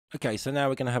Okay, so now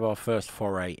we're going to have our first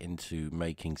foray into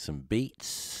making some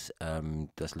beats,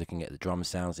 just looking at the drum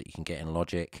sounds that you can get in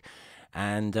Logic,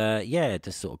 and yeah,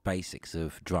 just sort of basics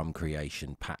of drum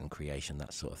creation, pattern creation,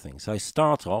 that sort of thing. So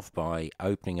start off by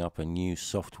opening up a new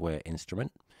software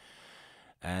instrument,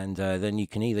 and then you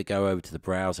can either go over to the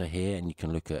browser here and you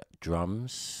can look at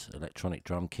drums, electronic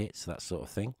drum kits, that sort of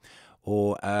thing,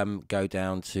 or go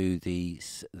down to the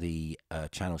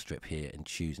channel strip here and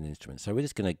choose an instrument. So we're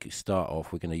just going to start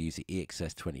off, we're going to use the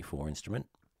EXS24 instrument,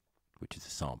 which is a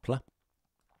sampler,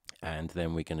 and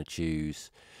then we're going to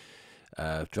choose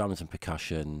drums and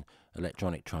percussion,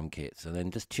 electronic drum kits, and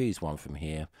then just choose one from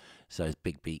here. So it's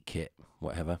big beat kit,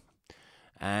 whatever,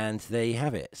 and there you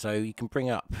have it. So you can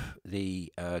bring up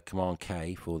the Command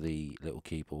K for the little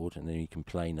keyboard, and then you can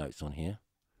play notes on here.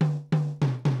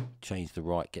 Change the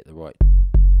right, get the right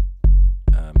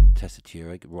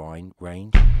tessitura,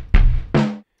 range.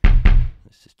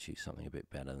 Let's just choose something a bit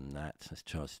better than that. Let's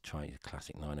try the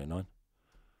classic 909.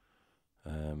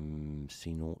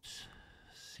 C0,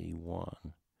 C1.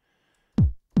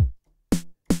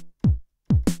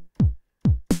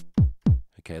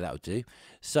 Okay, that'll do.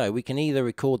 So we can either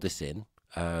record this in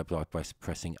by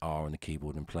pressing R on the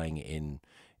keyboard and playing it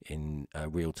in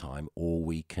real time, or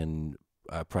we can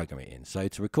program it in. So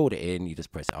to record it in, you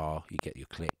just press R, you get your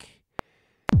click.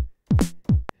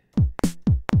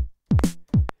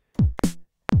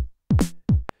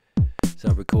 So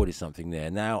I've recorded something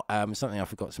there. Now, something I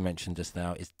forgot to mention just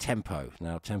now is tempo.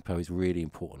 Now, tempo is really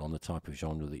important on the type of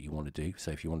genre that you want to do.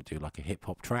 So if you want to do like a hip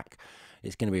hop track,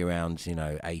 it's going to be around,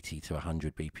 80 to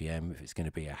 100 BPM. If it's going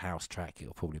to be a house track,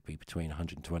 it'll probably be between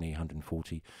 120,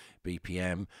 140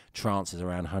 BPM. Trance is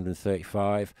around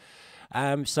 135.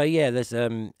 So yeah, there's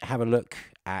have a look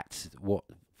at what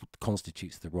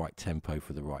constitutes the right tempo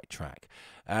for the right track.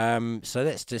 So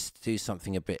let's just do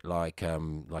something a bit like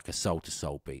a soul to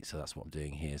soul beat. So that's what I'm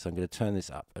doing here. So I'm going to turn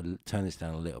this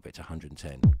down a little bit to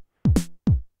 110.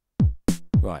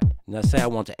 Right, now say I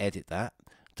want to edit that,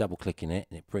 double clicking it,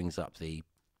 and it brings up the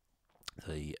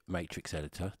matrix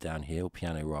editor down here, or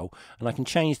piano roll, and I can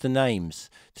change the names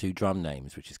to drum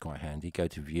names, which is quite handy. Go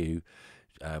to view,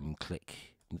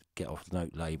 click, get off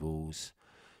note labels,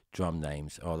 drum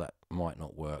names. Oh, that might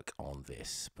not work on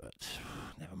this, but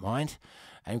never mind.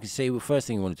 And you can see, well, first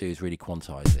thing we want to do is really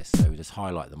quantize this. So we just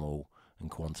highlight them all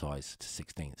and quantize to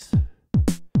sixteenths.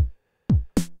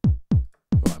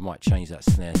 Right, I might change that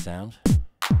snare sound.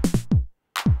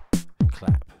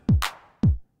 Clap.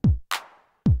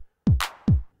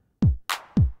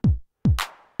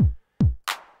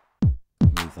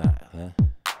 Move that there.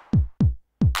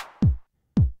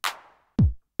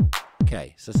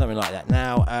 Okay, so something like that.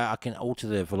 Now I can alter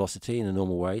the velocity in the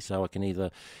normal way, so I can either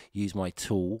use my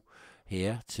tool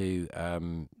here to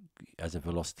as a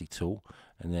velocity tool,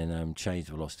 and then change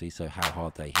the velocity, so how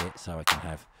hard they hit, so I can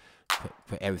have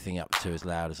put everything up to as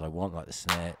loud as I want, like the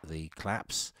snare, the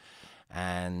claps,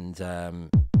 and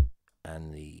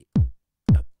the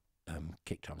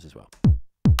kick drums as well.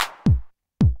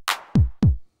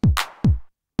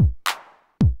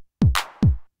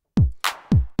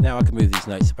 Now I can move these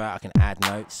notes about, I can add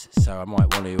notes, so I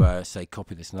might want to say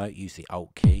copy this note, use the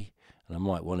Alt key, and I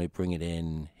might want to bring it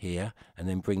in here, and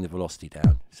then bring the velocity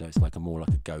down, so it's like more like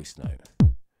a ghost note.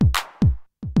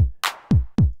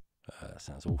 That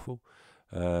sounds awful.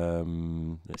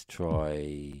 Let's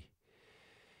try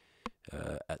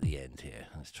at the end here,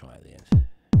 let's try at the end.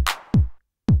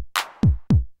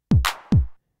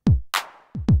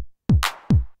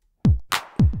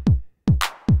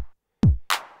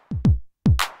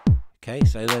 Okay,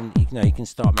 so then you can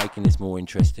start making this more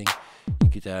interesting. You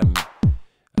could have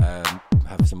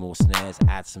some more snares,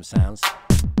 add some sounds.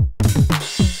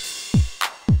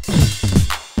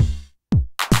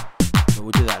 But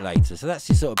we'll do that later. So that's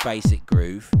your sort of basic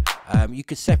groove. You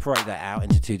could separate that out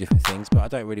into two different things, but I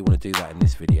don't really want to do that in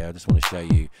this video. I just want to show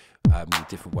you the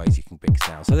different ways you can pick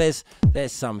sounds. So there's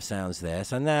some sounds there.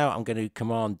 So now I'm going to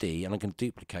Command D, and I'm going to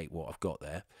duplicate what I've got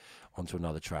there onto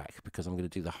another track, because I'm going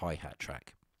to do the hi-hat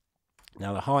track.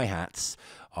 Now the hi-hats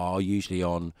are usually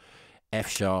on F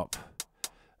sharp,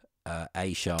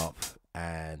 A sharp,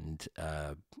 and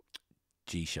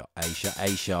G sharp, A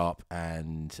sharp,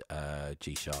 and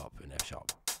G sharp and F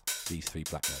sharp. These three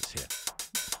black notes here,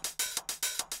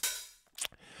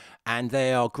 and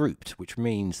they are grouped, which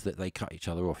means that they cut each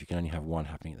other off. You can only have one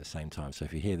happening at the same time. So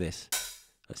if you hear this,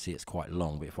 let's see, it's quite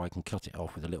long, but if I can cut it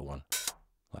off with a little one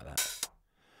like that.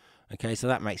 Okay, so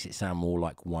that makes it sound more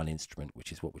like one instrument,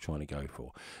 which is what we're trying to go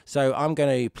for. So I'm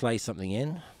going to play something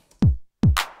in.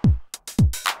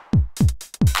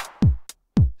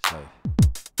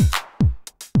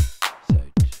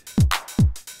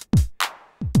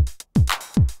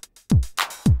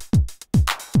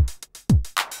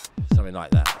 something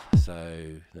like that.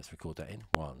 So let's record that in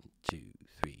 1, 2,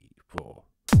 3, 4.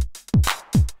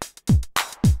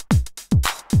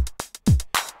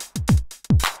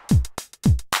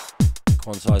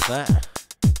 Quantize that.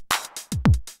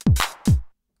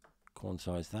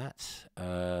 Quantize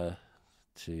that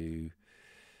to.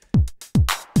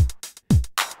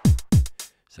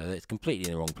 So it's completely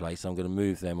in the wrong place. I'm going to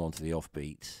move them onto the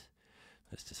offbeat.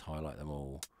 Let's just highlight them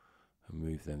all and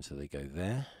move them so they go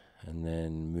there. And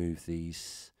then move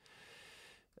these.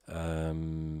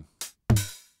 Right.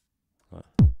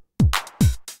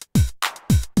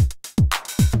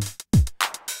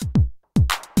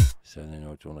 So then I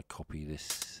would want to copy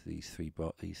these three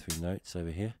notes over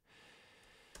here.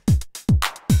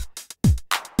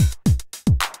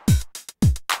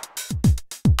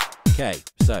 Okay,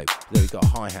 so there we've got a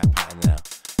hi-hat pattern now.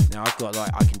 Now I've got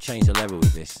I can change the level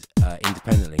with this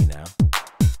independently now.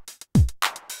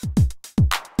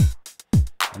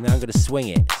 And now I'm going to swing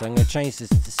it. So I'm going to change this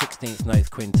to 16th note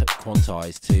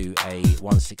quantize to a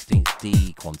 1/16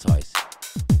 D quantize.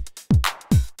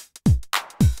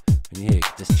 And you hear it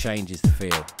just changes the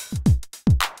feel.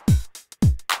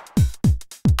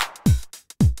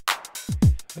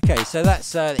 Okay, so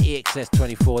that's the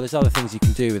EXS24. There's other things you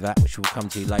can do with that, which we'll come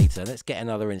to later. Let's get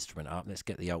another instrument up. Let's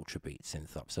get the Ultra Beat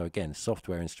synth up. So again,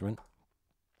 software instrument.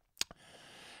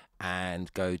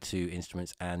 And go to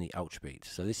instruments and the Ultra Beat.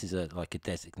 So this is like a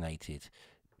designated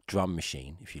drum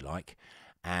machine, if you like.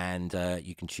 And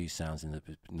you can choose sounds in the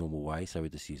normal way. So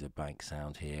we'll just use a bank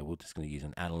sound here. We're just going to use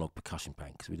an analog percussion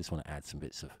bank because we just want to add some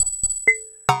bits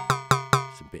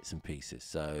and pieces.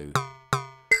 So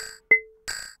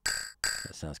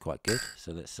that sounds quite good.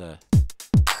 So let's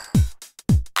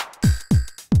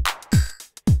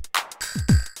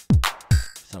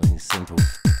something simple.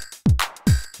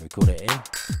 So record it in.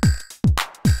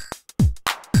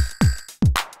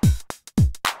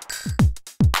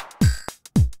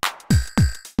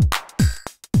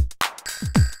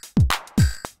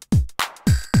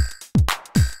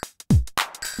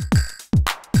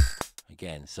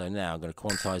 Again, so now I'm going to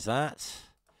quantize that.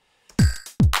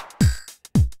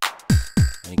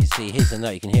 And you can see here's the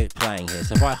note, you can hear it playing here.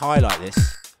 So if I highlight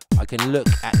this, I can look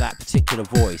at that particular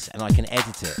voice and I can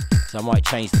edit it. So I might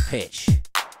change the pitch.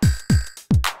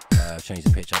 Change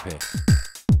the pitch up here.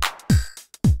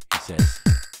 He says.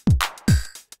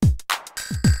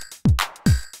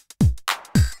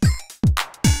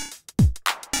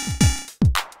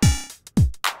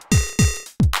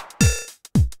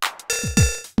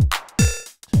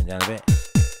 Turn it down a bit.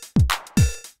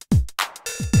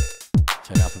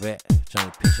 Turn it up a bit. Turn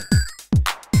the pitch up.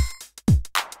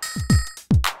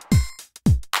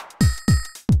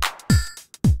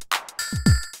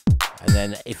 And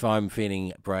then if I'm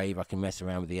feeling brave, I can mess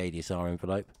around with the adsr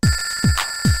envelope.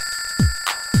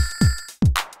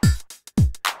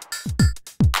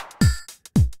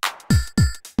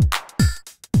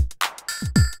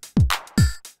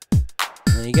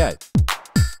 And there you go.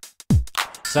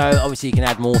 So obviously you can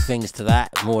add more things to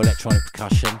that, more electronic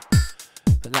percussion.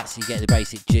 But that's, you get the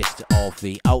basic gist of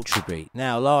the Ultra Beat.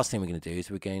 Now, last thing we're going to do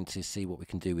is we're going to see what we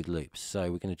can do with loops.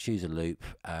 So we're going to choose a loop,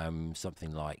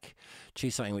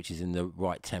 choose something which is in the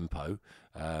right tempo.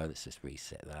 Let's just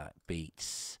reset that,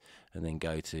 beats, and then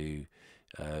go to,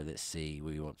 let's see,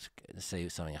 let's say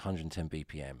something 110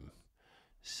 BPM.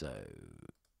 So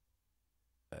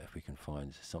if we can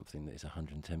find something that is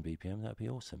 110 BPM, that'd be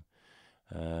awesome.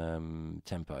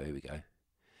 Tempo, here we go,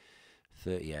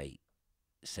 38,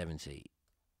 70.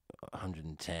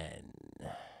 110.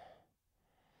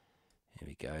 Here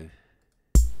we go.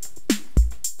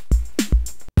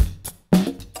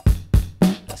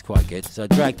 That's quite good. So I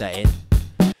drag that in,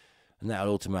 and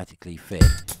that'll automatically fit.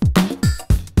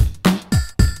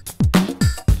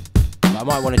 But I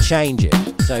might want to change it,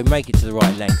 so make it to the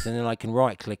right length, and then I can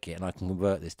right-click it, and I can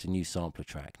convert this to new sampler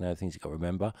track. Now, the things you've got to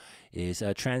remember is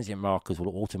transient markers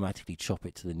will automatically chop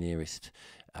it to the nearest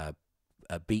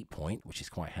beat point, which is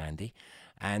quite handy.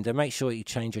 And make sure you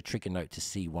change your trigger note to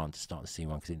C1 to start the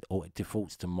C1, because it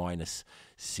defaults to minus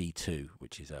C2,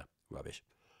 which is rubbish.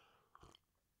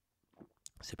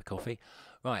 Sip of coffee.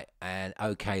 Right, and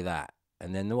OK that.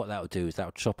 And then what that will do is that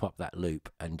will chop up that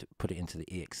loop and put it into the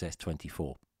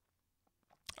EXS24.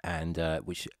 And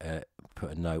which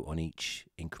put a note on each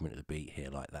increment of the beat here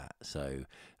like that. So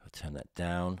I'll turn that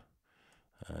down,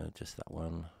 just that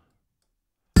one.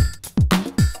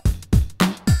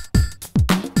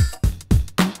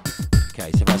 Okay,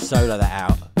 so if I solo that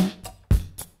out,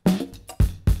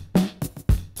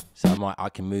 so I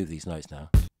can move these notes now.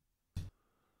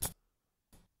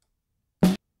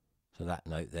 So that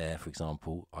note there, for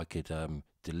example, I could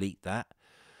delete that,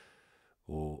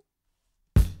 or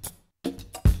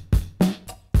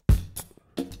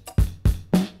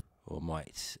or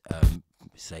might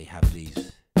say have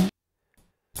these.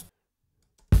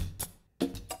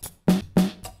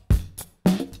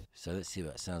 So let's see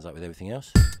what that sounds like with everything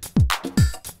else.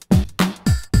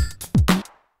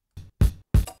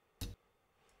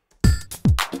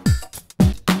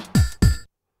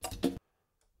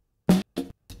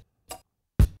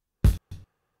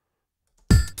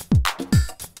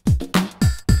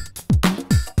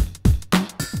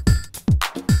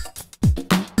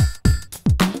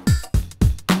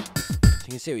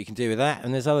 You can see what you can do with that,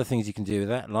 and there's other things you can do with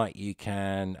that, like you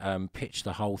can pitch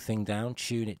the whole thing down,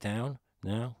 tune it down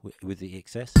now with the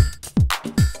excess. So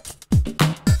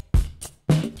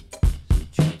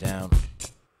tune it down.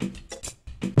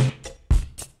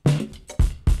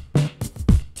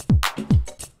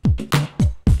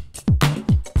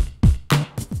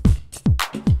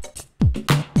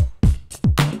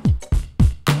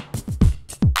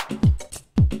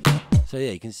 So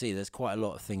yeah, you can see there's quite a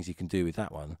lot of things you can do with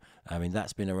that one. I mean,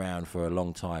 that's been around for a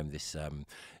long time, this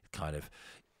kind of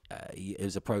it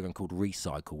was a program called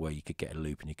Recycle where you could get a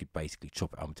loop and you could basically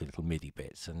chop it up into little MIDI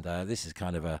bits, and this is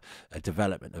kind of a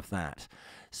development of that.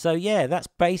 So yeah, that's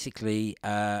basically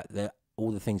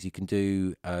all the things you can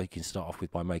do. You can start off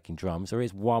with by making drums. There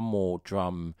is one more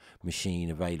drum machine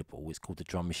available. It's called the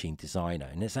Drum Machine Designer,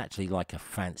 and it's actually like a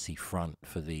fancy front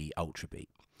for the Ultra Beat.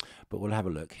 But we'll have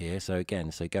a look here. So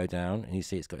again, so go down and you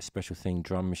see it's got a special thing,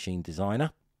 Drum Machine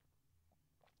Designer.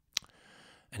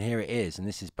 And here it is, and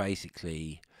this is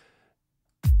basically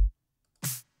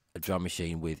a drum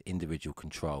machine with individual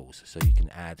controls. So you can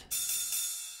add,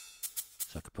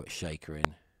 so I could put a shaker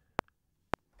in.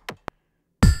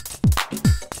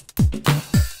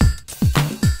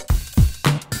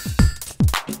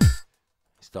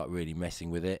 Start really messing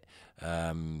with it.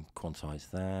 Quantize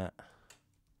that.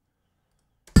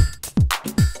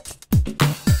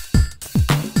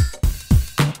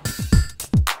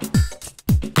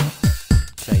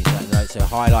 Change that note, so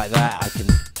highlight that, I can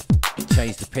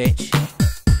change the pitch,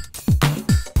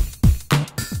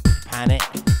 pan it,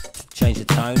 change the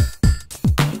tone.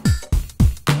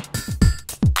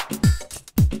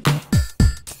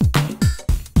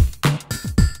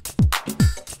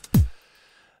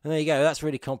 And there you go, that's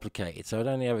really complicated, so I'd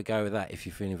only ever go with that if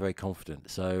you're feeling very confident.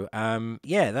 So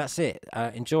yeah, that's it.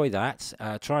 Enjoy that.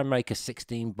 Try and make a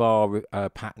 16-bar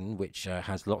pattern which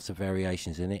has lots of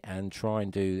variations in it, and try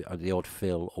and do the odd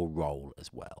fill or roll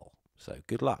as well. So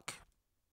good luck.